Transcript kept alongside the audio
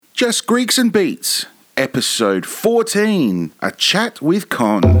Just Greeks and Beats, episode 14, a chat with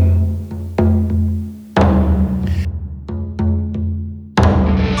Con.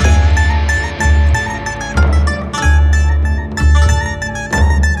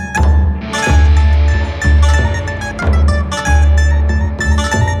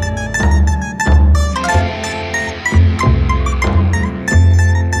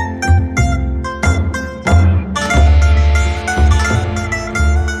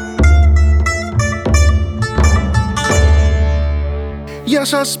 Γεια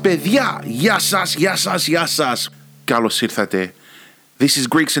σας, παιδιά! Γεια σας! Καλώς ήρθατε. This is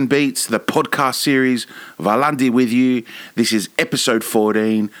Greeks and Beats, the podcast series. Valandi with you. This is episode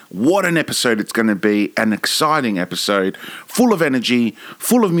 14. What an episode it's going to be. An exciting episode. Full of energy,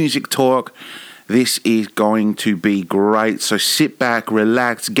 full of music talk. This is going to be great. So sit back,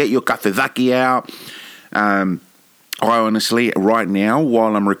 relax, get your kafedaki out. I honestly, right now,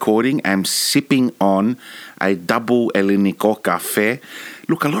 while I'm recording, am sipping on a double Eleniko cafe.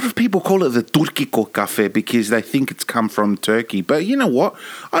 Look, a lot of people call it the Turkiko cafe because they think it's come from Turkey. But you know what?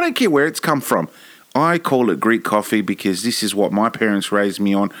 I don't care where it's come from. I call it Greek coffee because this is what my parents raised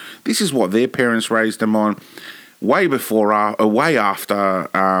me on. This is what their parents raised them on. Way after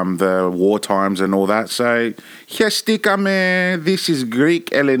the war times and all that. So, χεστήκαμε, this is Greek,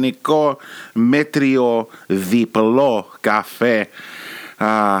 Eleniko, μέτριο, διπλό cafe.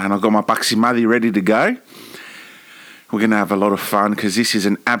 And I've got my paksimadi ready to go. We're going to have a lot of fun because this is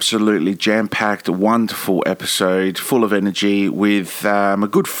an absolutely jam-packed, wonderful episode, full of energy with a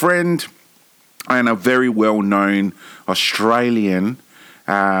good friend and a very well-known Australian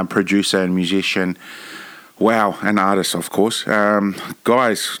producer and musician. Wow, an artist, of course.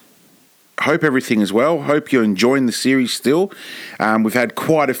 Guys, hope everything is well. Hope you're enjoying the series still. We've had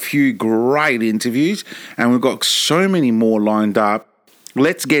quite a few great interviews and we've got so many more lined up.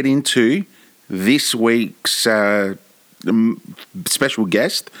 Let's get into this week's special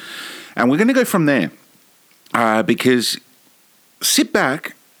guest, and we're going to go from there because sit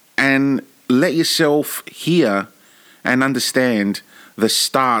back and let yourself hear and understand the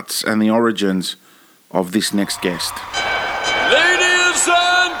starts and the origins of this next guest. Ladies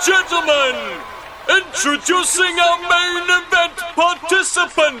and gentlemen, introducing our main event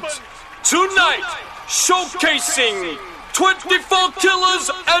participant tonight, showcasing 24 killers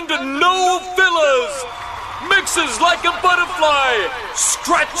and no fillers. Mixes like a butterfly,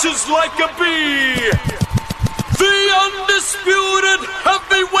 scratches like a bee. The undisputed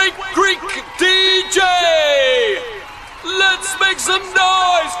heavyweight Greek DJ. Let's make some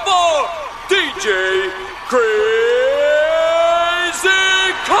noise for DJ Crazy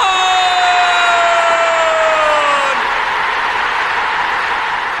Con!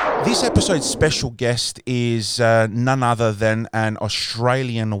 This episode's special guest is none other than an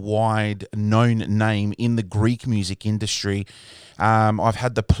Australian-wide known name in the Greek music industry. I've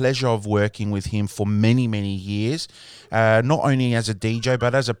had the pleasure of working with him for many, many years, not only as a DJ,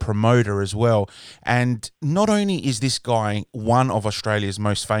 but as a promoter as well. And not only is this guy one of Australia's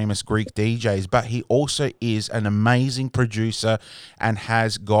most famous Greek DJs, but he also is an amazing producer and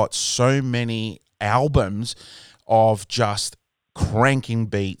has got so many albums of just cranking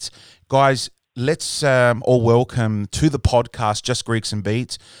beats. Guys, let's all welcome to the podcast, Just Greeks and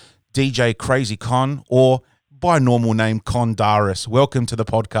Beats, DJ Crazy Con, or by normal name, Con Daris. Welcome to the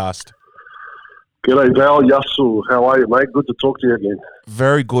podcast. G'day, Val. Yasu. How are you, mate? Good to talk to you again.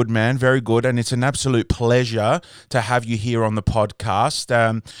 Very good, man. Very good. And it's an absolute pleasure to have you here on the podcast.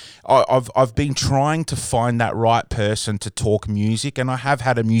 I've been trying to find that right person to talk music, and I have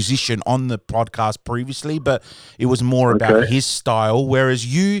had a musician on the podcast previously, but it was more about his style, whereas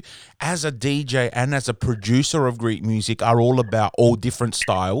you, as a DJ and as a producer of Greek music, are all about all different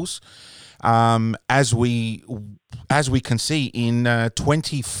styles. As we can see in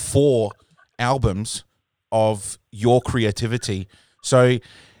 24 albums of your creativity. So,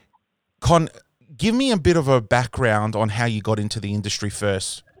 Con, give me a bit of a background on how you got into the industry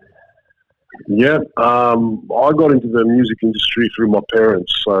first. Yeah, I got into the music industry through my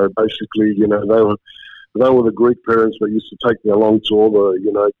parents. So basically, you know, they were the Greek parents that used to take me along to all the,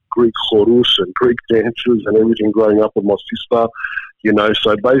 you know, Greek chorus and Greek dances and everything growing up with my sister. You know,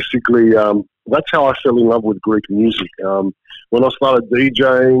 so basically, that's how I fell in love with Greek music. When I started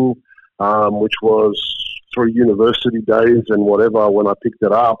DJing, which was through university days and whatever, when I picked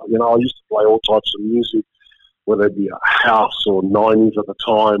it up, you know, I used to play all types of music, whether it be a house or 90s at the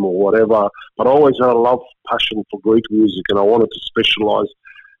time or whatever. But I always had a love, passion for Greek music, and I wanted to specialise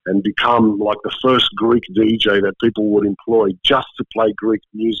and become like the first Greek DJ that people would employ just to play Greek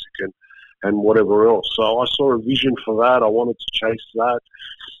music and whatever else. So I saw a vision for that. I wanted to chase that.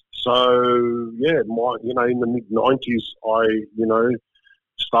 So yeah, in the mid '90s, I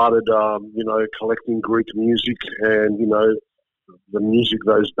started collecting Greek music, and the music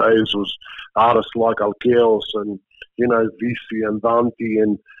those days was artists like Alkeos and Visi and Dante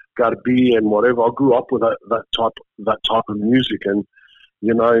and Garbi and whatever. I grew up with that type of music, and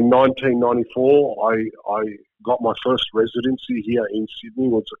in 1994, I got my first residency here in Sydney.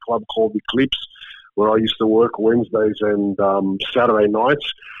 It was a club called Eclipse, where I used to work Wednesdays and Saturday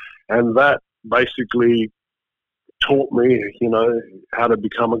nights, and that basically taught me, how to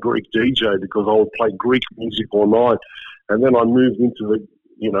become a Greek DJ, because I would play Greek music all night. And then I moved into the,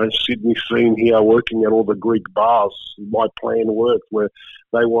 Sydney scene here, working at all the Greek bars. My plan worked where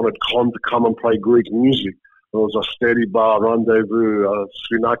they wanted Con to come and play Greek music. There was a Steady Bar, Rendezvous, a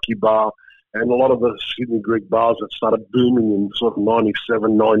Svinaki Bar, and a lot of the Sydney Greek bars that started booming in sort of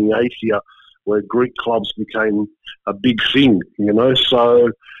 97, 98 here, where Greek clubs became a big thing,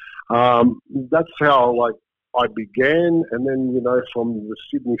 So that's how, I began. And then, from the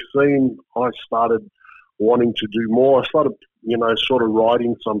Sydney scene, I started wanting to do more. I started, sort of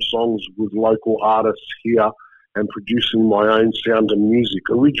writing some songs with local artists here and producing my own sound and music,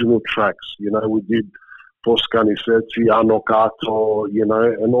 original tracks. We did Poskani Setsi, Anokato,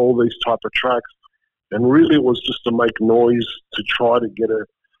 and all these type of tracks. And really it was just to make noise, to try to get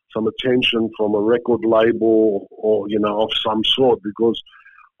some attention from a record label or, of some sort, because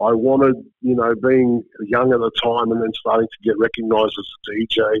I wanted, being young at the time and then starting to get recognised as a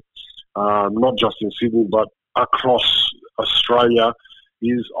DJ, not just in Sydney but across Australia,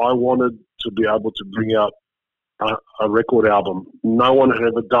 is I wanted to be able to bring out a record album. No one had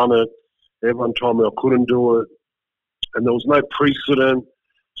ever done it. Everyone told me I couldn't do it, and there was no precedent.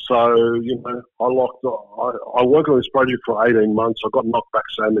 So, I worked on this project for 18 months. I got knocked back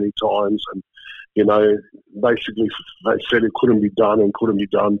so many times, and basically they said it couldn't be done.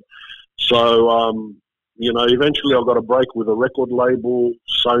 So, eventually I got a break with a record label,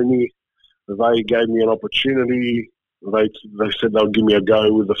 Sony. They gave me an opportunity. They said they'll give me a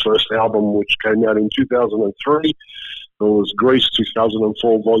go with the first album, which came out in 2003. It was Greece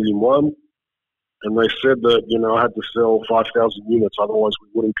 2004 Volume 1. And they said that, I had to sell 5,000 units, otherwise we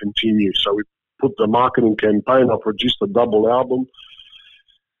wouldn't continue. So we put the marketing campaign. I produced a double album.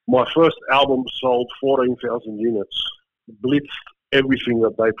 My first album sold 14,000 units, blitzed everything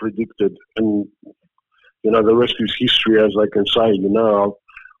that they predicted. And, the rest is history, as they can say.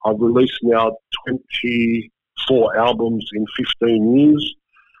 I've released now 24 albums in 15 years.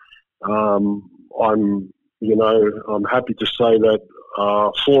 I'm happy to say that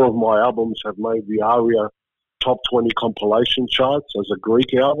 4 of my albums have made the ARIA Top 20 compilation charts as a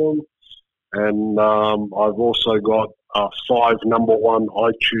Greek album. And I've also got 5 number 1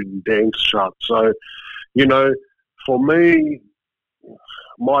 iTunes dance charts. So, for me,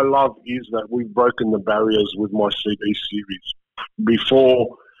 my love is that we've broken the barriers with my CD series.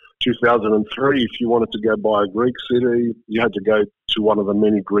 Before 2003, if you wanted to go buy a Greek CD, you had to go to one of the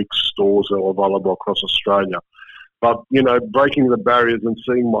many Greek stores that were available across Australia. But, breaking the barriers and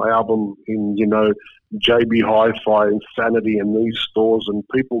seeing my album in, JB Hi-Fi, Insanity, and these stores, and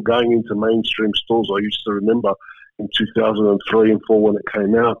people going into mainstream stores, I used to remember in 2003 and 4 when it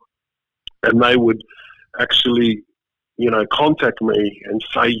came out, and they would actually, contact me and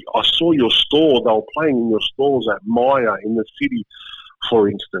say, I saw your store, they were playing in your stores at Maya in the city, for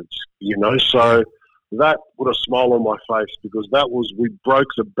instance, So that put a smile on my face, because we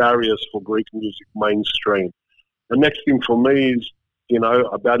broke the barriers for Greek music mainstream. The next thing for me is,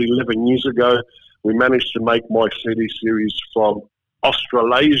 about 11 years ago, we managed to make my CD series from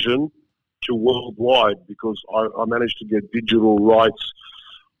Australasian to worldwide, because I managed to get digital rights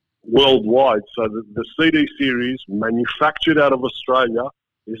worldwide. So the CD series, manufactured out of Australia,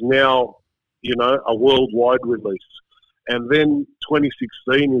 is now, a worldwide release. And then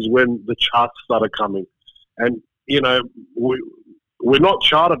 2016 is when the charts started coming. And, we're not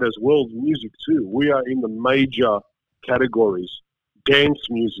charted as world music too. We are in the major categories. Dance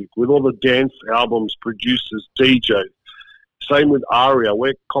music, with all the dance albums, producers, DJs. Same with ARIA.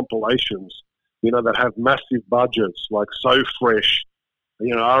 We're compilations, that have massive budgets, like So Fresh,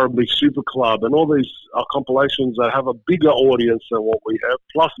 R&B Super Club, and all these are compilations that have a bigger audience than what we have,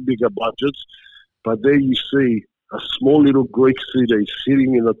 plus bigger budgets. But there you see a small little Greek CD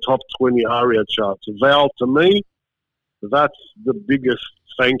sitting in the top 20 ARIA charts. Val, to me, that's the biggest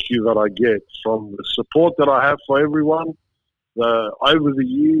thank you that I get from the support that I have for everyone over the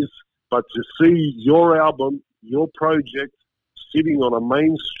years. But to see your album, your project, sitting on a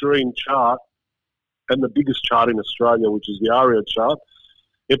mainstream chart, and the biggest chart in Australia, which is the ARIA chart,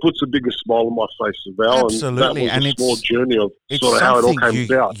 it puts a bigger smile on my face as well. Absolutely, and that was a small journey of it's sort of how it all something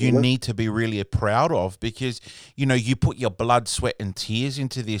came about. you need to be really proud of, because you put your blood, sweat, and tears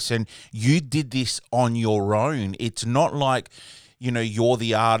into this, and you did this on your own. It's not like you're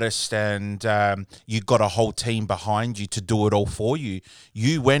the artist and you got a whole team behind you to do it all for you.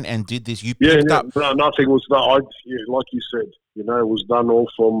 You went and did this. You picked up. No, nothing was done. Like you said, it was done all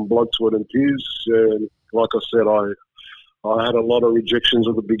from blood, sweat, and tears. And like I said, I had a lot of rejections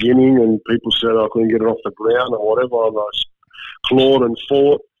at the beginning, and people said I couldn't get it off the ground or whatever. And I clawed and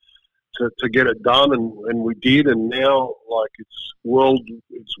fought to get it done, and we did. And now, like, it's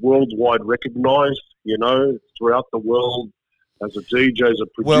worldwide recognized. Throughout the world, as a DJ, as a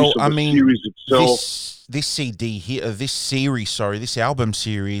producer, the series itself. This CD here, this album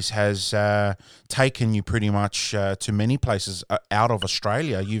series has taken you pretty much to many places out of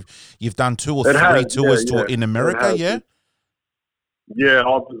Australia. You've done 2 or 3 tours in America, yeah. Yeah,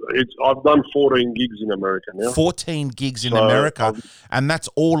 I've done 14 gigs in America now. 14 gigs in America, and that's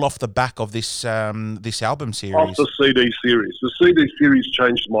all off the back of this album series. Off the CD series. The CD series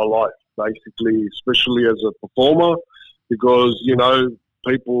changed my life, basically, especially as a performer, because,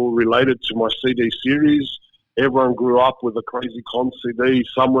 people related to my CD series. Everyone grew up with a Crazy Con CD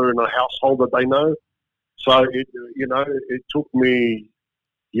somewhere in a household that they know. So, it took me,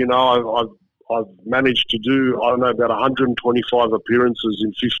 I've managed to do, about 125 appearances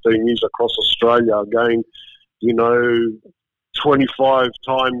in 15 years across Australia, going, 25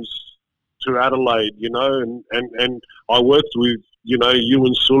 times to Adelaide, and I worked with, you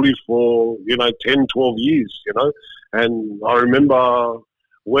and Sully for, 10, 12 years, and I remember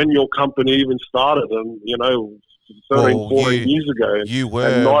when your company even started, and, 14 years ago. You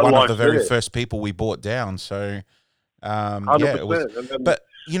were one of the very first people we brought down, so... 100%. It was,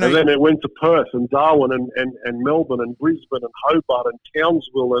 and then it went to Perth and Darwin and Melbourne and Brisbane and Hobart and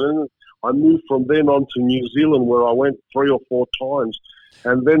Townsville, and then I moved from then on to New Zealand, where I went 3 or 4 times,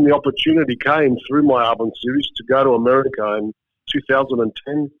 and then the opportunity came through my album series to go to America in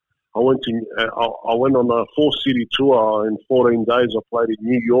 2010. I went on a 4-city tour in 14 days. I played in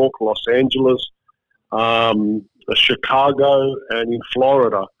New York, Los Angeles, Chicago, and in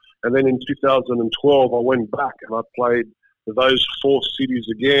Florida. And then in 2012, I went back and I played those 4 cities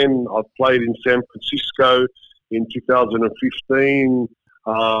again. I played in San Francisco in 2015.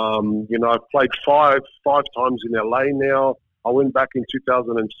 I've played five times in LA now. I went back in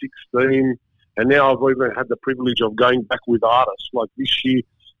 2016. And now I've even had the privilege of going back with artists. Like this year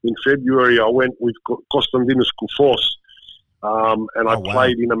in February, I went with Konstantinos Koufos. And I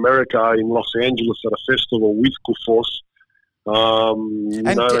played in America, in Los Angeles, at a festival with Koufos.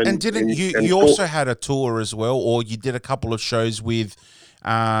 You also had a tour as well, or you did a couple of shows with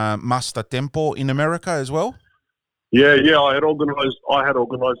Master Tempo in America as well? Yeah. I had organised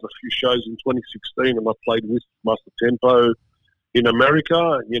a few shows in 2016, and I played with Master Tempo in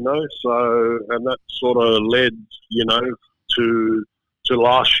America. So, and that sort of led, to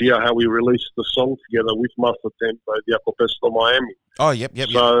last year, how we released the song together with Master Tempo, the Acopesto Miami. Oh, yep.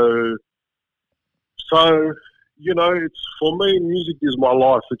 So. It's, for me, music is my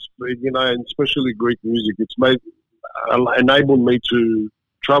life. It's, and especially Greek music. It's enabled me to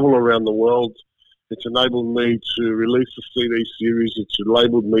travel around the world. It's enabled me to release a CD series. It's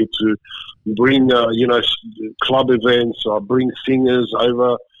enabled me to bring, club events. I bring singers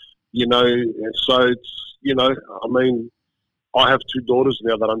over, and so it's, I have 2 daughters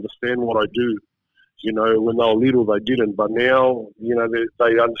now that understand what I do. When they were little, they didn't. But now,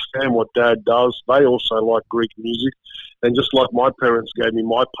 they understand what Dad does. They also like Greek music. And just like my parents gave me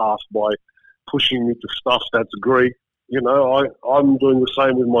my path by pushing me to stuff that's Greek, I'm doing the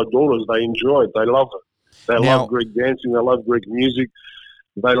same with my daughters. They enjoy it. They love it. They love Greek dancing. They love Greek music.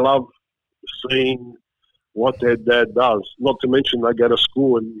 They love seeing what their dad does. Not to mention they go to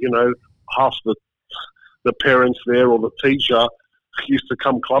school and, half the parents there or the teacher used to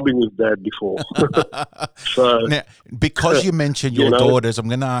come clubbing with Dad before. So now, because you mentioned your daughters, I'm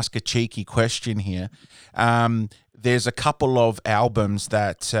going to ask a cheeky question here. There's a couple of albums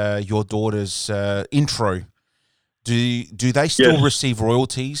that your daughters intro. Do they still receive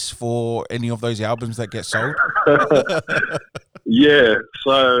royalties for any of those albums that get sold? Yeah.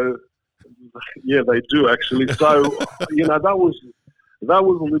 So they do actually. So that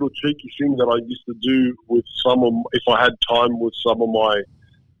was a little cheeky thing that I used to do with if I had time with some of my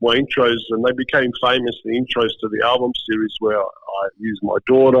intros, and they became famous, the intros to the album series, where I used my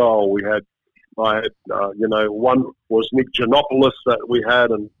daughter, or I had one was Nick Giannopoulos that we had,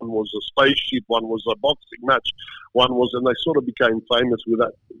 and one was a spaceship, one was a boxing match, and they sort of became famous with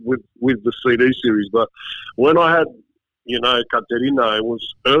that, with the CD series. But when I had Katerina, it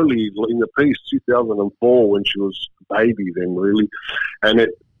was early in the piece, 2004, when she was a baby then, really. And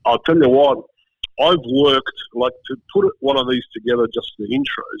I'll tell you what, I've worked, like, to put one of these together, just the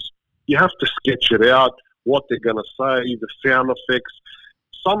intros, you have to sketch it out, what they're going to say, the sound effects.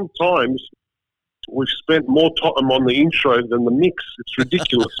 Sometimes we've spent more time on the intro than the mix. It's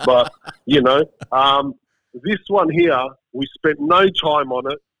ridiculous. But, this one here, we spent no time on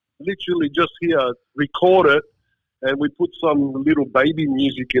it. Literally just here, record it, and we put some little baby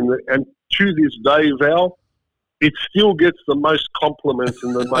music in it. And to this day, Val, it still gets the most compliments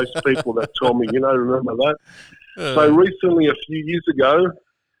and the most people that tell me, remember that? So recently, a few years ago,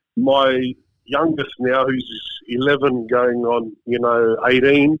 my youngest now, who's 11 going on,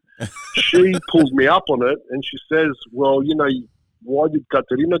 18, she pulls me up on it and she says, well, why did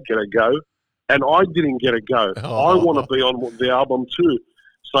Katerina get a go? And I didn't get a go. I want to be on the album too.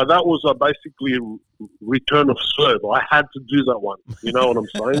 So that was basically a return of serve. I had to do that one. You know what I'm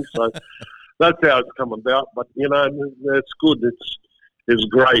saying? So that's how it's come about. But, it's good. It's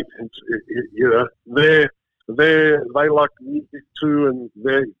great. They like music too, and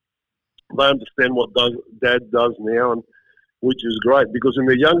they understand what Dad does now, and which is great. Because in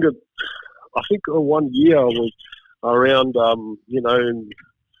the younger, I think 1 year I was around, in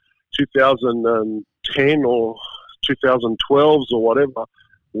 2010 or 2012 or whatever.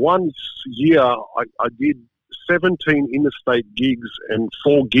 1 year I did 17 interstate gigs and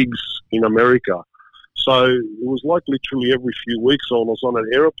 4 gigs in America. So it was like literally every few weeks I was on an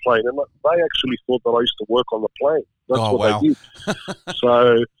aeroplane, and they actually thought that I used to work on the plane. That's they did.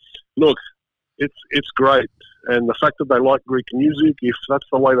 So, look, it's great. And the fact that they like Greek music, if that's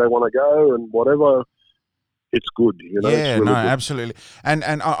the way they want to go and whatever, it's good. Yeah, it's really no, good. absolutely. And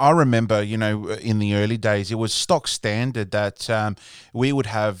I remember, in the early days, it was stock standard that we would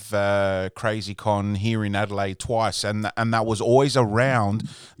have Crazy Con here in Adelaide twice, and that was always around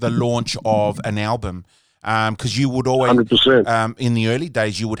the launch of an album. Because you would always, 100%. In the early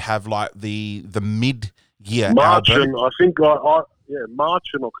days, you would have like the mid-year March album. and I think March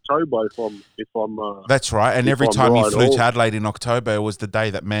and October. If I'm. That's right. And every I'm time you right, flew to Adelaide in October, it was the day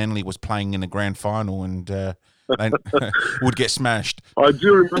that Manly was playing in the grand final, and they would get smashed. I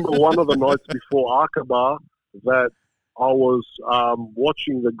do remember one of the nights before Aqaba that I was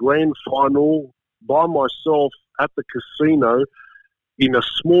watching the grand final by myself at the casino in a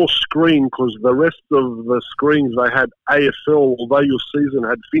small screen, because the rest of the screens they had AFL, although your season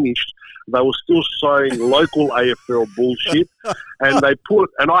had finished, they were still saying local AFL bullshit, and I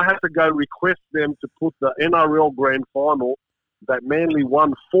had to go request them to put the NRL grand final that Manly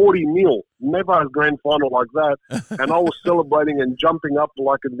won 40-0, never a grand final like that, and I was celebrating and jumping up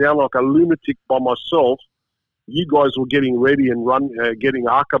down like a lunatic by myself. You guys were getting ready and getting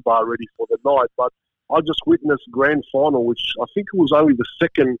Aqaba ready for the night, but I just witnessed grand final, which I think it was only the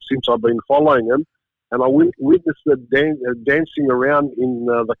second since I've been following them, and I witnessed the dancing around in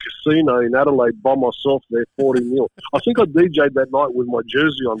the casino in Adelaide by myself there, 40-0. I think I DJ'd that night with my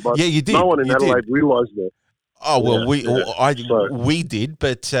jersey on, but you did. No one in Adelaide realised that. Oh, well, we did,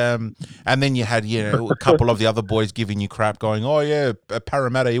 but and then you had a couple of the other boys giving you crap, going, "Oh yeah,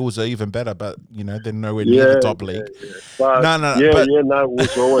 Parramatta, it was even better," but they're nowhere near the top league. But, no. It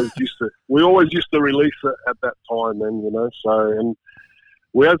was always we always used to release it at that time, and and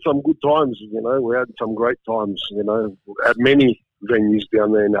we had some good times. We had some great times. At many venues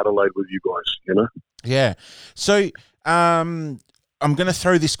down there in Adelaide with you guys. Yeah. So, I'm going to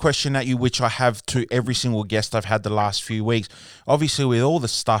throw this question at you, which I have to every single guest I've had the last few weeks. Obviously, with all the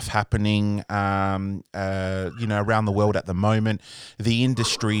stuff happening, around the world at the moment, the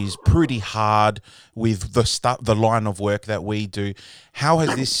industry is pretty hard with the line of work that we do. How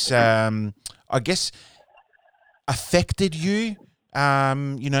has this, I guess, affected you?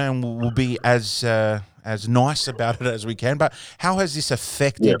 And we'll be as nice about it as we can, but how has this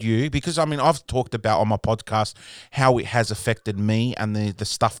affected you? Because I've talked about on my podcast how it has affected me and the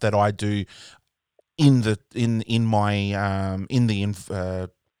stuff that I do in the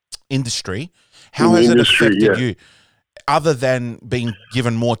industry. How has it affected you, other than being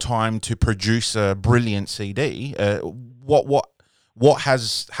given more time to produce a brilliant CD? What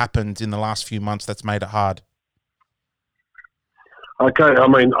has happened in the last few months that's made it hard? Okay,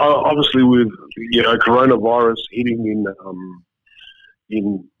 obviously with coronavirus hitting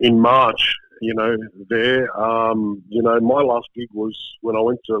in March, my last gig was when I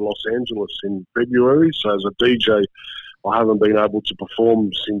went to Los Angeles in February. So as a DJ, I haven't been able to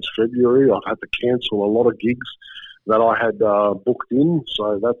perform since February. I've had to cancel a lot of gigs that I had booked in.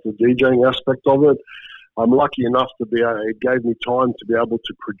 So that's the DJing aspect of it. I'm lucky enough to be. It gave me time to be able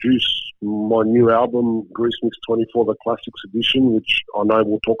to produce my new album, Grease Mix 24, the Classics Edition, which I know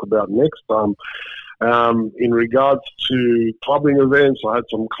we'll talk about next. In regards to clubbing events, I had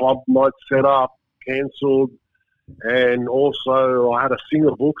some club nights set up, cancelled, and also I had a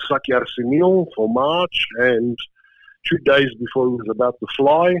singer book, Sakyar Sinil, for March, and 2 days before he was about to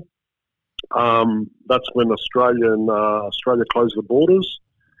fly, that's when Australia closed the borders.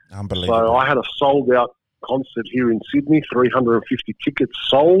 Unbelievable. So I had a sold-out concert here in Sydney, 350 tickets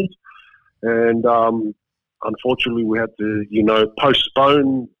sold, and unfortunately we had to,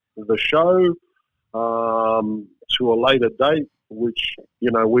 postpone the show to a later date, which,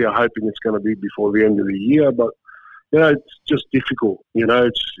 we are hoping it's going to be before the end of the year, but it's just difficult.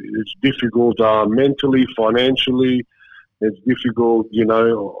 It's difficult mentally, financially. It's difficult,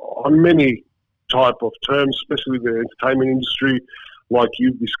 on many type of terms, especially the entertainment industry, like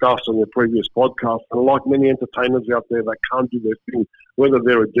you've discussed on your previous podcast, and like many entertainers out there that can't do their thing, whether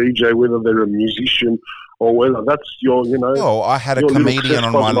they're a DJ, whether they're a musician, or whether that's your, I had a comedian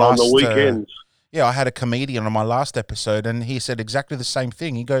on my last the weekends. I had a comedian on my last episode, and he said exactly the same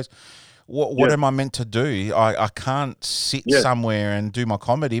thing. He goes, What am I meant to do? I can't sit somewhere and do my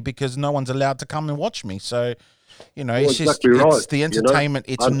comedy because no one's allowed to come and watch me. So, it's just it's the entertainment.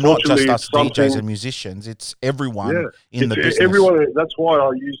 It's not just us DJs and musicians. It's everyone in the business. Everyone. That's why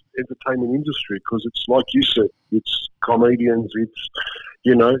I use entertainment industry, because it's like you said. It's comedians.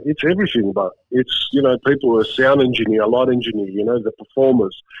 It's everything. But it's people are sound engineer, light engineer. The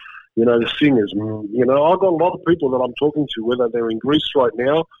performers. The singers. I've got a lot of people that I'm talking to, whether they're in Greece right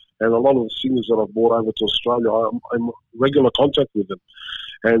now, and a lot of the singers that I've brought over to Australia, I'm in regular contact with them.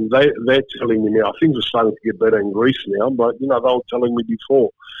 And they're telling me now, things are starting to get better in Greece now, but, they were telling me before.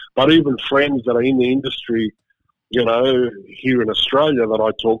 But even friends that are in the industry, here in Australia that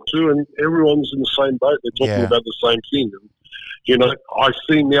I talk to, and everyone's in the same boat. They're talking about the same thing. And, I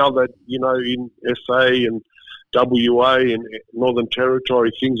see now that, in SA and WA and Northern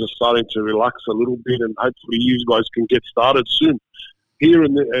Territory, things are starting to relax a little bit, and hopefully you guys can get started soon. Here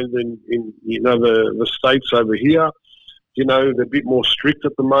in the States over here, they're a bit more strict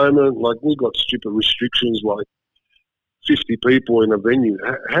at the moment. Like, we've got stupid restrictions like 50 people in a venue.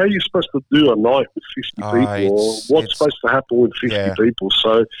 How are you supposed to do a night with 50 people? Or what's supposed to happen with 50 people?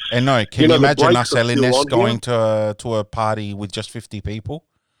 So, and can you imagine us, LNS, going to a party with just 50 people?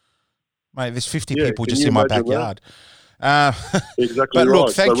 Mate, there's 50 people just in my backyard. Exactly. But look,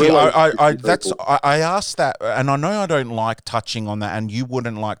 right. thank you. I asked that, and I know I don't like touching on that, and you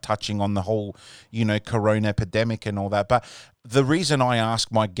wouldn't like touching on the whole, corona epidemic and all that. But the reason I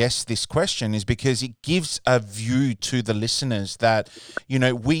ask my guests this question is because it gives a view to the listeners that,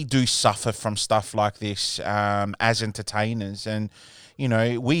 we do suffer from stuff like this as entertainers, and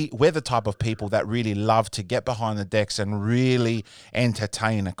we're the type of people that really love to get behind the decks and really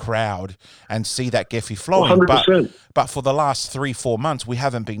entertain a crowd and see that Geffy flowing. 100%. But for the last 3-4 months, we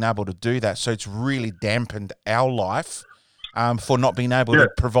haven't been able to do that. So it's really dampened our life for not being able to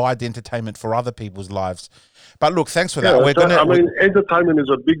provide the entertainment for other people's lives. But look, thanks for that. Entertainment is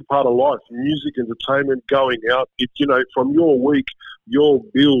a big part of life. Music, entertainment, going out. From your week, your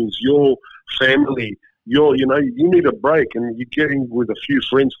bills, your family. You need a break, and you're getting with a few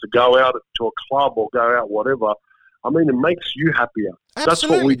friends to go out to a club or go out, whatever. It makes you happier. Absolutely. That's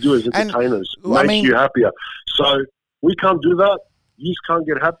what we do as entertainers. You happier. So we can't do that. You just can't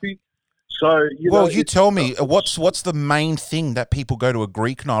get happy. So, you tell me, what's the main thing that people go to a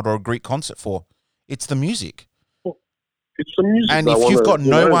Greek night or a Greek concert for? It's the music. It's the music. And if you've got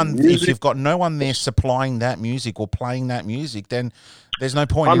if you've got no one there supplying that music or playing that music, then there's no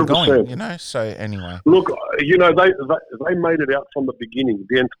point 100%. in going. So anyway, look, they made it out from the beginning.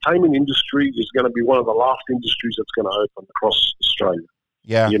 The entertainment industry is going to be one of the last industries that's going to open across Australia.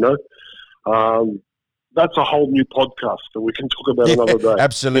 Yeah, that's a whole new podcast that we can talk about another day.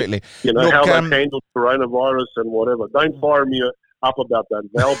 Absolutely. Look, how they handled coronavirus and whatever. Don't fire me up about that,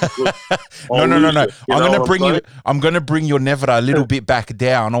 Val. No. I'm going to bring your Nevada a little bit back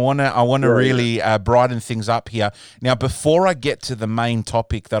down. I want to really brighten things up here. Now, before I get to the main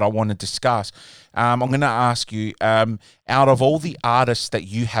topic that I want to discuss, I'm going to ask you, out of all the artists that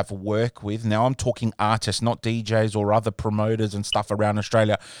you have worked with, now I'm talking artists, not DJs or other promoters and stuff around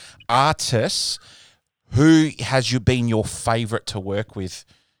Australia, artists, who has been your favourite to work with?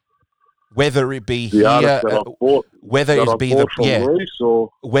 Whether it be whether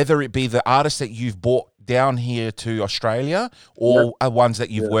it be the artists that you've brought down here to Australia or ones that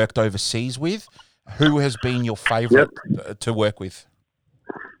you've worked overseas with, who has been your favourite to work with?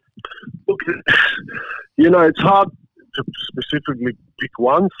 Look, it's hard. to specifically pick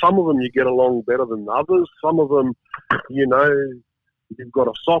one. Some of them you get along better than others. Some of them, you know, you've got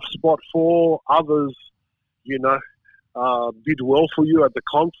a soft spot for. Others, you know, did well for you at the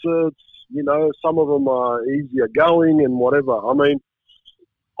concerts. You know, some of them are easier going and whatever. I mean,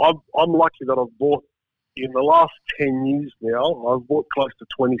 I'm lucky that I've bought, in the last 10 years now, I've bought close to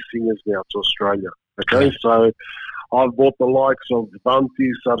 20 singers now to Australia. Okay, Yeah. so I've bought the likes of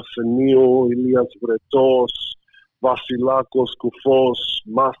Vantis, Arsenio, Ilias Bretos, Vasilakos, Kufos,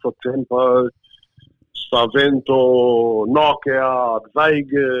 Master Tempo, Savento, Knockout,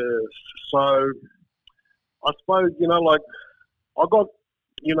 Vegas. So I suppose, you know, like, I got,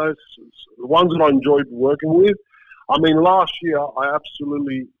 you know, the ones that I enjoyed working with. I mean, last year I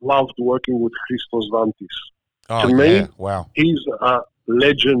absolutely loved working with Christos Vantis. Oh, To me, yeah. Wow. he's a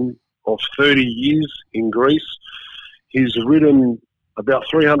legend of 30 years in Greece. He's written about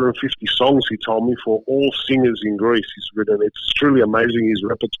 350 songs, he told me, for all singers in Greece. He's written. It's truly amazing, his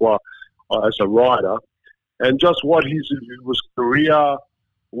repertoire as a writer. And just what his career,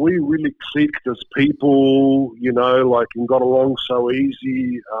 we really clicked as people, you know, like, and got along so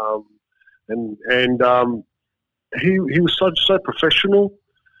easy. He was so professional,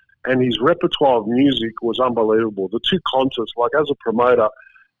 and his repertoire of music was unbelievable. The two concerts, like, as a promoter,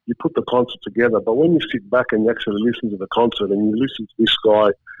 you put the concert together, but when you sit back and you actually listen to the concert and you listen to this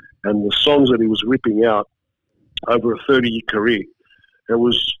guy and the songs that he was ripping out over a 30-year career, it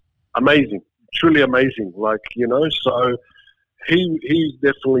was amazing, truly amazing. Like, you know, so he's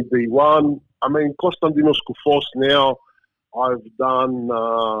definitely the one. I mean, Konstantinos Koufos now, I've done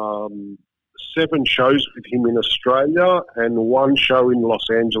 7 shows with him in Australia and 1 show in Los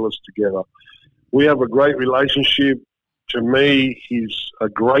Angeles together. We have a great relationship. To me, he's a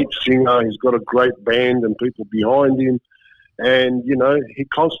great singer. He's got a great band and people behind him. And, you know, he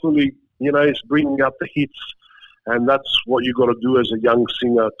constantly, you know, is bringing up the hits. And that's what you got to do as a young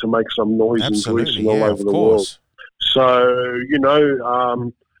singer to make some noise in Greece and all over the world. So, you know,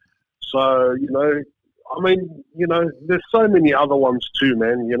 I mean, you know, there's so many other ones too,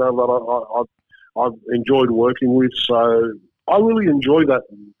 man, you know, that I've enjoyed working with. So I really enjoy that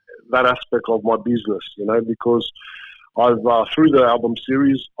aspect of my business, you know, because I've through the album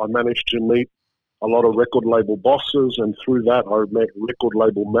series, I managed to meet a lot of record label bosses, and through that, I met record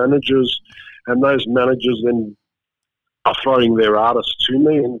label managers, and those managers then are throwing their artists to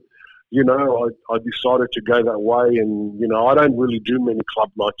me, and you know, I decided to go that way, and you know, I don't really do many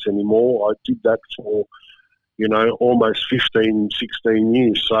club nights anymore. I did that for, you know, almost 15, 16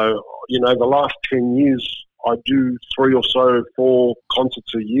 years. So, you know, the last 10 years, I do 3 or so, 4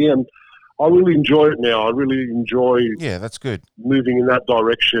 concerts a year, and I really enjoy it now. I really enjoy that's good. moving in that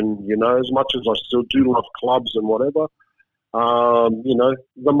direction, you know, as much as I still do love clubs and whatever. You know,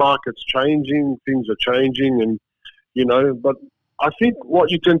 the market's changing, things are changing, and, you know, but I think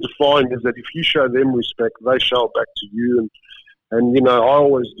what you tend to find is that if you show them respect, they show it back to you. And you know, I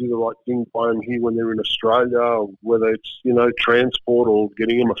always do the right thing by them here when they're in Australia, whether it's, you know, transport or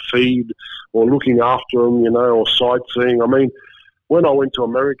getting them a feed or looking after them, you know, or sightseeing. I mean, when I went to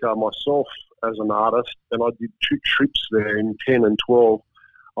America myself as an artist, and I did 2 trips there in 10 and 12,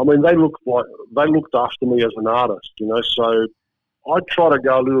 I mean, they looked after me as an artist, you know. So I try to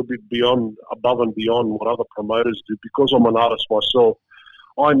go a little bit above and beyond what other promoters do, because I'm an artist myself.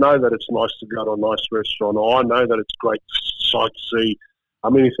 I know that it's nice to go to a nice restaurant. I know that it's great to sightsee. I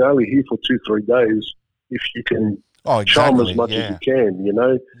mean, if they're only here for 2-3 days, if you can show them as much as you can, you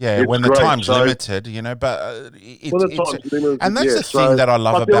know. Yeah, when the time's limited, you know, but and that's the thing that I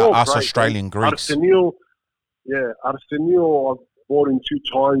love about us Australian Greeks. Arsenio, I've bought him 2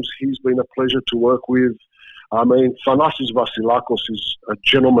 times. He's been a pleasure to work with. I mean, Thanasis Vasilakos is a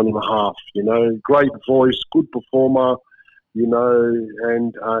gentleman and a half, you know, great voice, good performer, you know,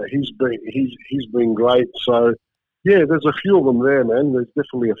 and he's been great. So, yeah, there's a few of them there, man. There's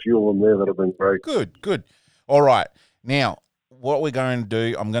definitely a few of them there that have been great. Good. All right. Now, what we're going to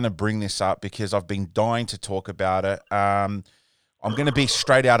do, I'm going to bring this up because I've been dying to talk about it. I'm going to be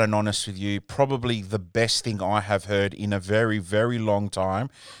straight out and honest with you. Probably the best thing I have heard in a very, very long time.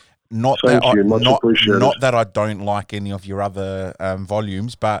 Not that I don't like any of your other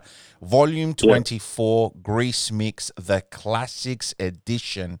volumes, but volume 24, Grease Mix, the Classics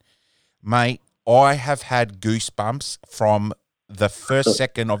Edition. Mate, I have had goosebumps from the first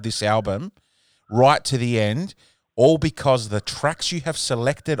second of this album right to the end, all because the tracks you have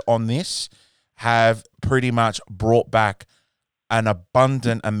selected on this have pretty much brought back an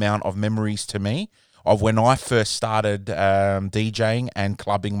abundant amount of memories to me of when I first started DJing and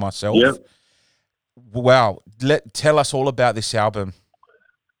clubbing myself. Yep. Wow. Tell us all about this album.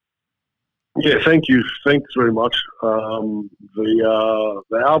 Yeah, thank you. Thanks very much. The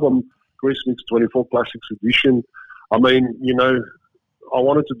album Grease Mix 24 Classics Edition. I mean, I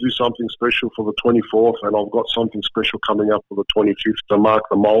wanted to do something special for the 24th, and I've got something special coming up for the 25th to mark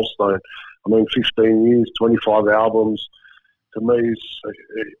the milestone. I mean, 15 years, 25 albums. To me, it's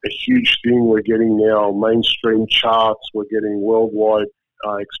a huge thing. We're getting now mainstream charts. We're getting worldwide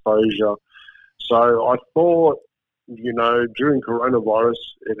exposure. So I thought, during coronavirus,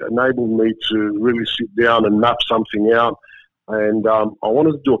 it enabled me to really sit down and map something out. And I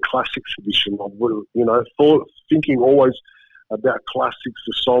wanted to do a classics edition. Thinking always about classics,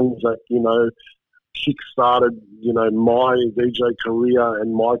 the songs that, kick-started, my DJ career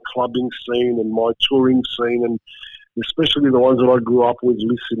and my clubbing scene and my touring scene, and especially the ones that I grew up with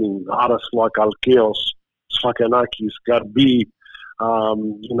listening, artists like Alkeos, Sfakanakis, Garbi,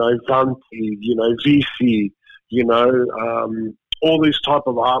 Vanti, VC, all these type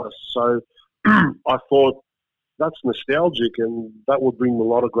of artists. So I thought that's nostalgic, and that would bring a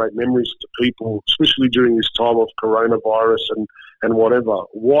lot of great memories to people, especially during this time of coronavirus and whatever.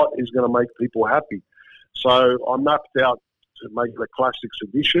 What is going to make people happy? So I mapped out to make the classics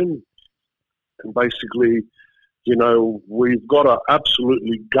edition, and basically, we've got an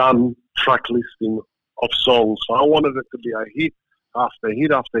absolutely gun track listing of songs. So I wanted it to be a hit after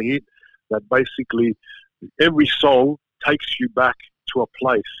hit after hit, that basically every song takes you back to a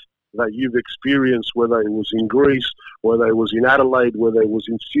place that you've experienced, whether it was in Greece, whether it was in Adelaide, whether it was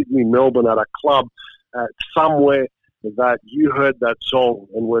in Sydney, Melbourne, at a club, somewhere that you heard that song,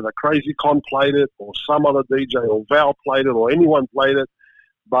 and whether Crazy Con played it, or some other DJ, or Val played it, or anyone played it,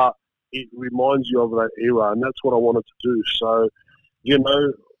 but it reminds you of that era, and that's what I wanted to do. So,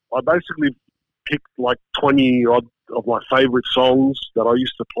 I basically picked like 20 odd of my favourite songs that I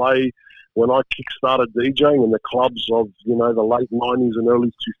used to play when I kick-started DJing in the clubs of, the late 90s and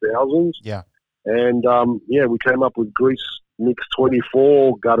early 2000s. Yeah. And, we came up with Grease Mix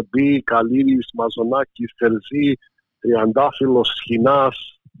 24, Garbi, Kalidis, Mazonakis, Terzi, Triandafilos, Chinas,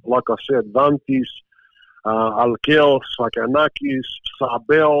 like I said, Vantis, Alkeos, Sakanakis,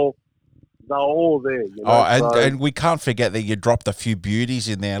 Sabel. They're all there. And we can't forget that you dropped a few beauties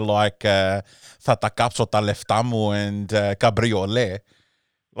in there, like Θα τα κάψω τα λεφτά μου and Cabriolet.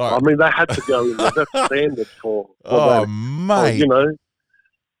 I mean, they had to go in there. That's standard for that. Mate.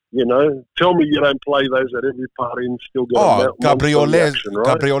 Tell me you don't play those at every party and still get a Cabriolet, reaction, right?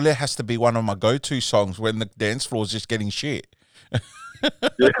 Cabriolet has to be one of my go-to songs when the dance floor is just getting shit. And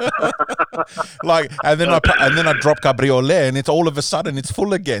then I drop Cabriolet, and it's all of a sudden it's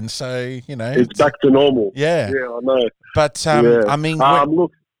full again. So it's back to normal. Yeah, I know. But I mean,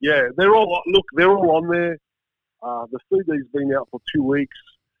 they're all on there. The CD's been out for 2 weeks.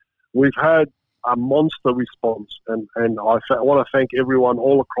 We've had a monster response, and I want to thank everyone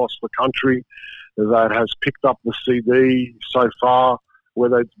all across the country that has picked up the CD so far,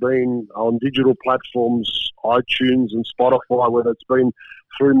 whether it's been on digital platforms, iTunes and Spotify, whether it's been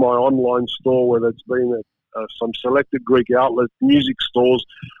through my online store, whether it's been at some selected Greek outlet music stores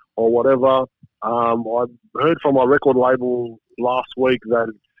or whatever. I heard from my record label last week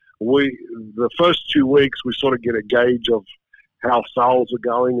that the first 2 weeks we sort of get a gauge of how sales are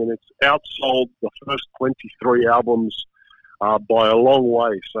going, and it's outsold the first 23 albums by a long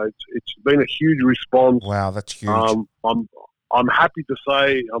way. So it's been a huge response. Wow, that's huge. I'm happy to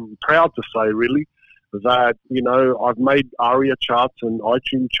say, I'm proud to say, really, that I've made ARIA charts and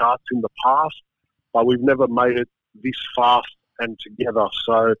iTunes charts in the past, but we've never made it this fast and together.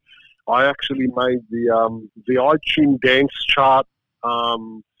 So I actually made the iTunes dance chart.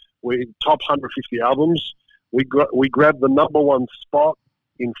 We're in top 150 albums. We grabbed the number one spot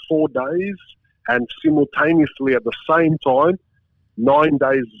in 4 days, and simultaneously at the same time, 9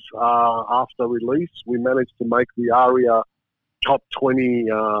 days after release, we managed to make the ARIA top 20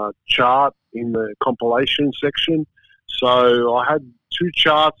 chart in the compilation section. So I had 2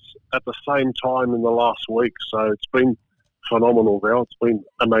 charts at the same time in the last week. So it's been phenomenal, Val. It's been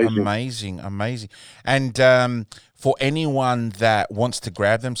amazing. Amazing. And for anyone that wants to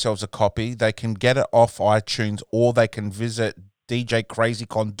grab themselves a copy, they can get it off iTunes, or they can visit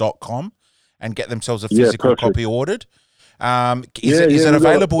djcrazycon.com and get themselves a physical copy ordered. Is it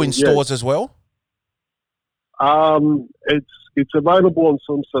available in stores as well? It's available on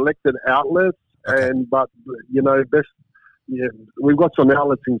some selected outlets, but we've got some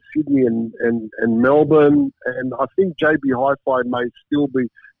outlets in Sydney and Melbourne, and I think JB Hi-Fi may still be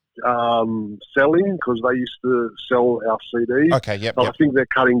selling, because they used to sell our CDs. Okay, yep. I think they're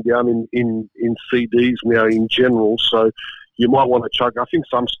cutting down in CDs now in general, so you might want to check. I think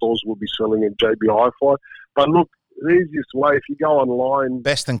some stores will be selling at JB Hi-Fi. But look, the easiest way, if you go online,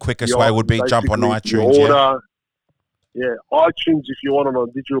 Best and quickest way would be jump on basically iTunes, you yeah? order, iTunes if you want it on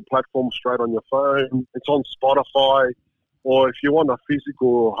a digital platform straight on your phone. It's on Spotify. Or if you want a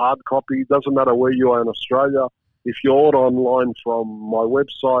physical hard copy, doesn't matter where you are in Australia. If you order online from my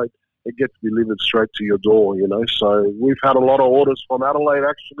website, it gets delivered straight to your door, you know. So we've had a lot of orders from Adelaide,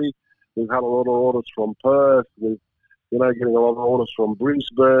 actually. We've had a lot of orders from Perth. We've, getting a lot of orders from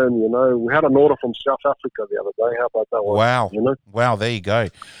Brisbane, you know. We had an order from South Africa the other day. How about that one? Wow. You know? Wow, there you go.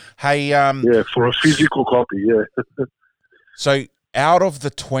 Hey, for a physical copy, yeah. So out of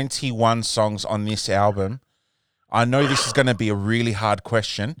the 21 songs on this album, I know this is going to be a really hard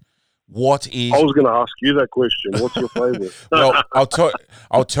question. What is? I was going to ask you that question. What's your favourite? Well,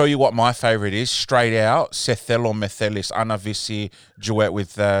 I'll tell you what my favourite is. Straight out, Se Θέλω με θέλεις, Anna Vissi duet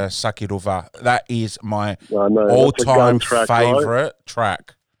with Saki Ruva. That is my all-time favourite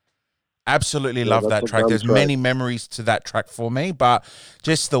track. Absolutely love that track. There's many memories to that track for me, but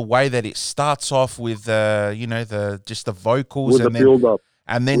just the way that it starts off with just the vocals with and the build-up.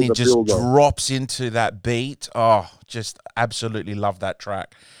 And then it just drops into that beat. Oh, just absolutely love that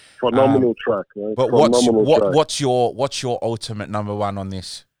track. Phenomenal track, man. But what's your ultimate number one on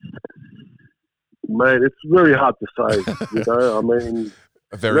this? Mate, it's very hard to say. I mean,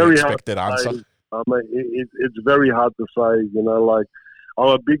 a very expected answer. I mean, it's very hard to say. Like I'm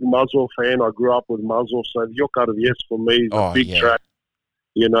a big Muzzle fan. I grew up with Muzzle, so Yokar Yes for me is a big track.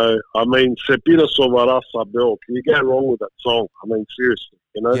 I mean, Sepira Sovarasa Bell. Can you go wrong with that song? I mean, seriously,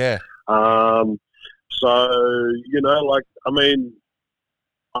 Yeah. I mean,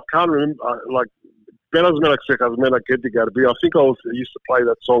 I can't remember, Benas Menaxekas Menaketigarbi. I think I used to play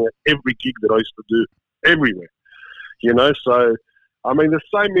that song at every gig that I used to do, everywhere. So, I mean, there's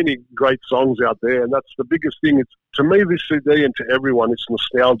so many great songs out there, and that's the biggest thing. It's, to me, this CD and to everyone, it's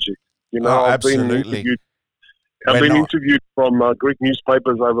nostalgic. Absolutely. I've been interviewed from Greek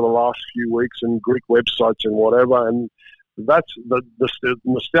newspapers over the last few weeks and Greek websites and whatever, and that's the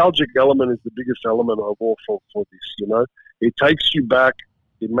nostalgic element is the biggest element of all for this. It takes you back,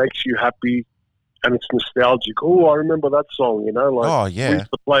 it makes you happy, and it's nostalgic. Oh, I remember that song. We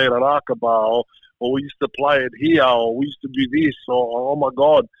used to play it at Aqaba, or we used to play it here, or we used to do this, or oh my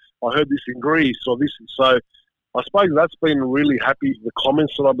God, I heard this in Greece, or this. So I suppose that's been really happy. The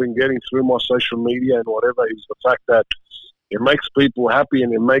comments that I've been getting through my social media and whatever is the fact that it makes people happy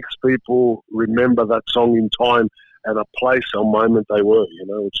and it makes people remember that song in time and a place or moment they were,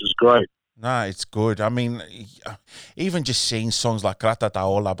 which is great. No, it's good. I mean, even just seeing songs like Krata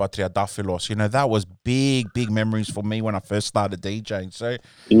Taola by Triadafilos, that was big memories for me when I first started DJing. So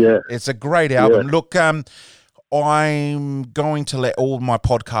yeah, it's a great album. Yeah. Look, I'm going to let all my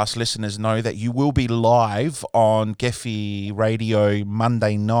podcast listeners know that you will be live on Geffy Radio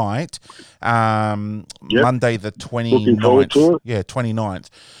Monday night, Monday the 29th. Yeah, 29th.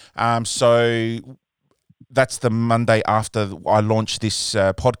 So that's the Monday after I launch this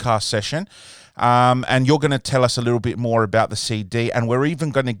podcast session. And you're going to tell us a little bit more about the CD, and we're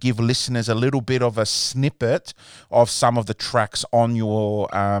even going to give listeners a little bit of a snippet of some of the tracks on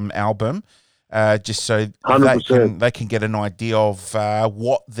your album. Just so they can get an idea of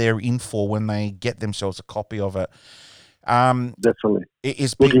what they're in for when they get themselves a copy of it. Definitely.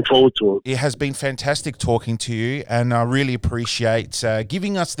 Looking forward to it. It has been fantastic talking to you, and I really appreciate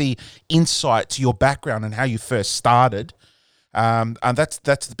giving us the insight to your background and how you first started. And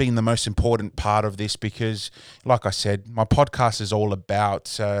that's been the most important part of this because, like I said, my podcast is all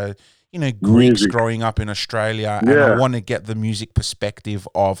about Greeks music. Growing up in Australia, and I want to get the music perspective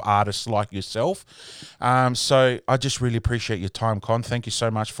of artists like yourself. So I just really appreciate your time, Con. Thank you so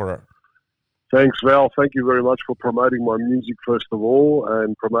much for it. Thanks, Val. Thank you very much for promoting my music, first of all,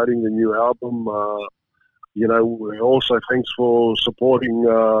 and promoting the new album. Also thanks for supporting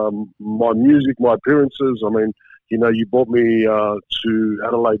my music, my appearances. I mean, you brought me to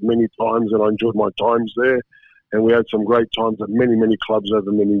Adelaide many times, and I enjoyed my times there. And we had some great times at many, many clubs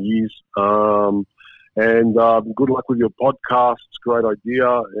over many years. And good luck with your podcast. It's a great idea.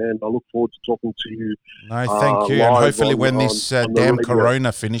 And I look forward to talking to you. No, thank you. And hopefully when this damn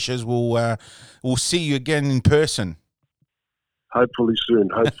Corona finishes, we'll see you again in person. Hopefully soon.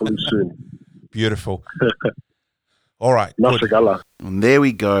 Beautiful. All right. And there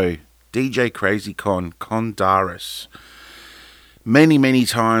we go. DJ Crazy Con Daris. Many, many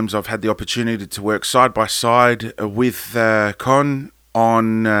times I've had the opportunity to work side by side with Con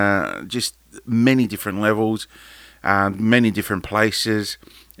on just many different levels, many different places.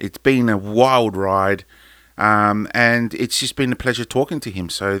 It's been a wild ride, And it's just been a pleasure talking to him.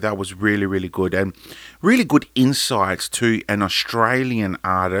 So that was really, really good. And really good insights to an Australian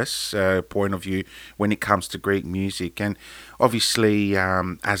artist's point of view when it comes to Greek music. And obviously,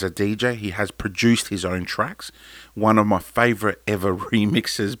 as a DJ, he has produced his own tracks. One of my favourite ever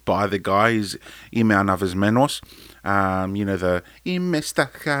remixes by the guy is Είμαι Αναβεσμένος. You know, the Είμαι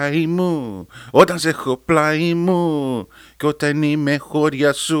στα χάη μου, όταν σε έχω πλάι μου, και όταν είμαι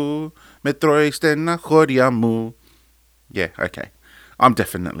χώρια σου, με τρώει στεναχώρια μου. Yeah, okay. I'm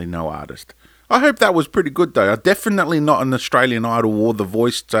definitely no artist. I hope that was pretty good, though. Definitely not an Australian Idol or The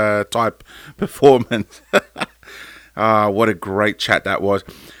Voice type performance. What a great chat that was.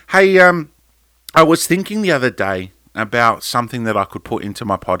 Hey, I was thinking the other day about something that I could put into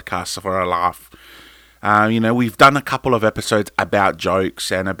my podcast for a laugh. You know, we've done a couple of episodes about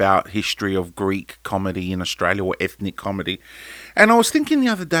jokes and about history of Greek comedy in Australia, or ethnic comedy. And I was thinking the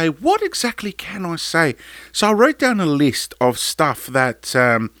other day, what exactly can I say? So I wrote down a list of stuff that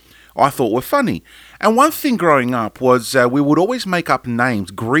I thought were funny. And one thing growing up was we would always make up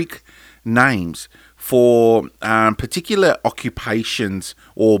names, Greek names, for particular occupations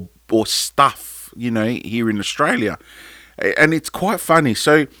or stuff, you know, here in Australia. And it's quite funny.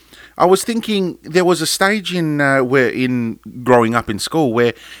 So I was thinking there was a stage in growing up in school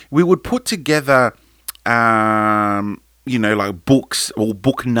where we would put together, you know, like books or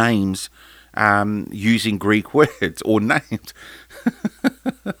book names using Greek words or names.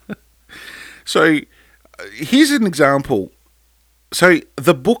 So here's an example. So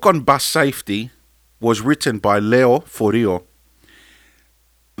the book on bus safety was written by Leo Forio.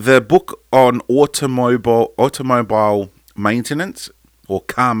 The book on automobile maintenance or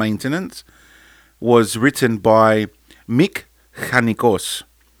car maintenance was written by Mick Chanikos.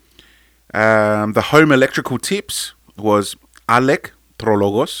 The home electrical tips was Alek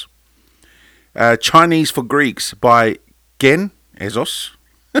Trologos. Chinese for Greeks by Gen Ezos.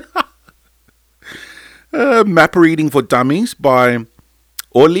 Map reading for dummies by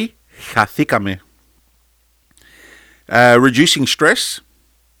Oli Chathikame. Reducing stress,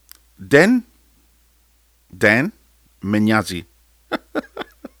 Dan Menyazi.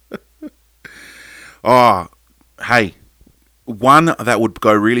 Oh, hey, one that would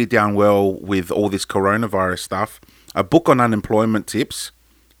go really down well with all this coronavirus stuff, a book on unemployment tips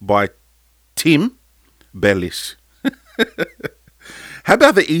by Tim Bellis. How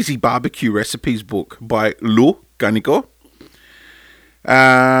about the Easy Barbecue Recipes book by Lou Ganiko?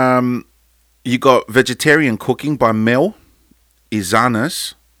 You got Vegetarian Cooking by Mel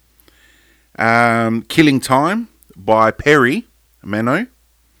Izanas. Killing Time by Perry Meno.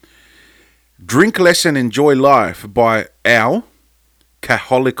 Drink Less and Enjoy Life by Al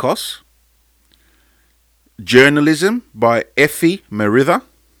Kaholikos. Journalism by Effie Meritha.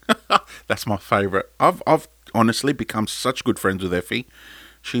 That's my favourite. I've honestly become such good friends with Effie.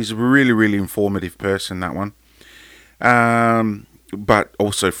 She's a really, really informative person, that one. But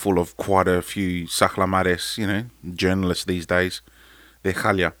also full of quite a few saklamares, you know, journalists these days. They're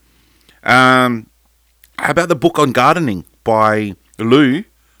khalia. How about the book on gardening by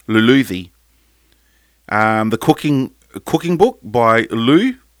Luluthi? The cooking book by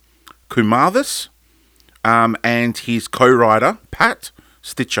Lou Kumathis, and his co-writer Pat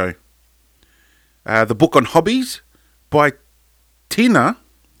Sticho. The book on hobbies by Tina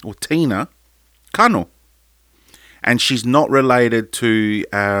Kano, and she's not related to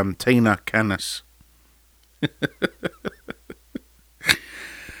Tina Canis.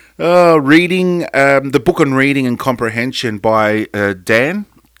 Reading the book on reading and comprehension by Dan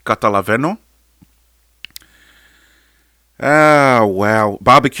Catalaveno. Oh, wow.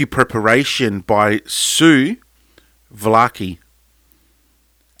 Barbecue preparation by Sue Vlaki.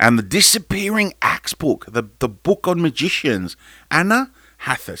 And the Disappearing Axe book, the book on magicians, Anna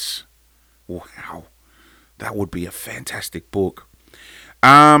Hathis. Wow. That would be a fantastic book.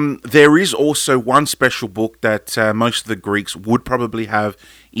 There is also one special book that most of the Greeks would probably have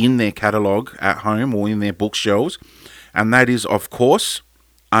in their catalogue at home or in their bookshelves. And that is, of course,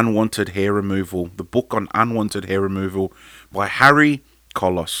 Unwanted Hair Removal. The book on unwanted hair removal by Harry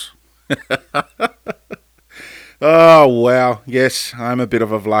Kolos. Oh, wow. Yes, I'm a bit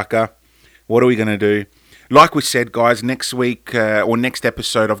of a vlaka. What are we going to do? Like we said, guys, next week or next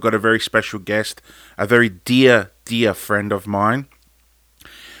episode, I've got a very special guest, a very dear, dear friend of mine,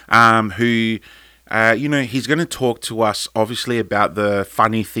 who, you know, he's going to talk to us, obviously, about the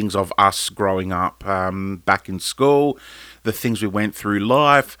funny things of us growing up back in school, the things we went through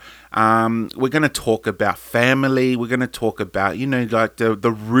life. We're going to talk about family. We're going to talk about, you know, like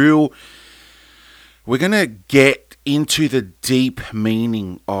the real... We're going to get into the deep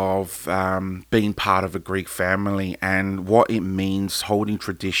meaning of being part of a Greek family and what it means, holding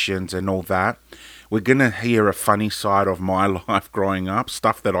traditions and all that. We're going to hear a funny side of my life growing up,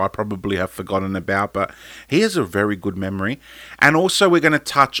 stuff that I probably have forgotten about, but he has a very good memory. And also we're going to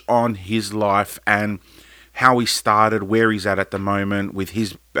touch on his life and how he started, where he's at the moment with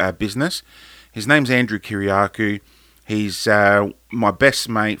his business. His name's Andrew Kyriakou. He's my best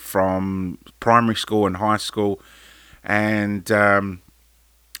mate from primary school and high school. And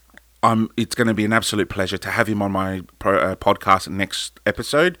it's going to be an absolute pleasure to have him on my podcast next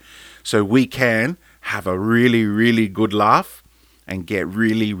episode, so we can have a really, really good laugh and get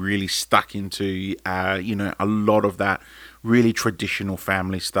really, really stuck into, a lot of that really traditional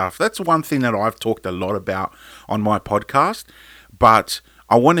family stuff. That's one thing that I've talked a lot about on my podcast, but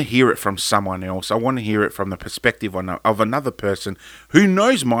I want to hear it from someone else. I want to hear it from the perspective of another person who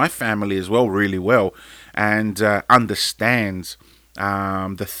knows my family as well really well and understands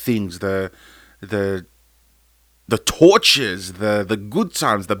the things, the tortures, the good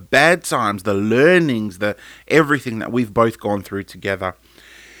times, the bad times, the learnings, the everything that we've both gone through together.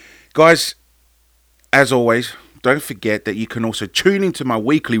 Guys, as always, don't forget that you can also tune into my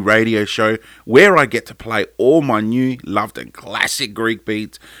weekly radio show where I get to play all my new, loved and classic Greek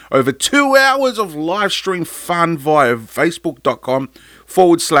beats. Over 2 hours of live stream fun via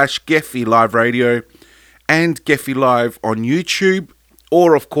facebook.com/Gephi Live Radio and Gephi Live on YouTube,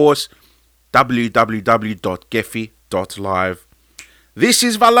 or of course www.gephi.live. This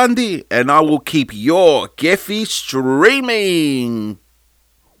is Valandi, and I will keep your Gephi streaming.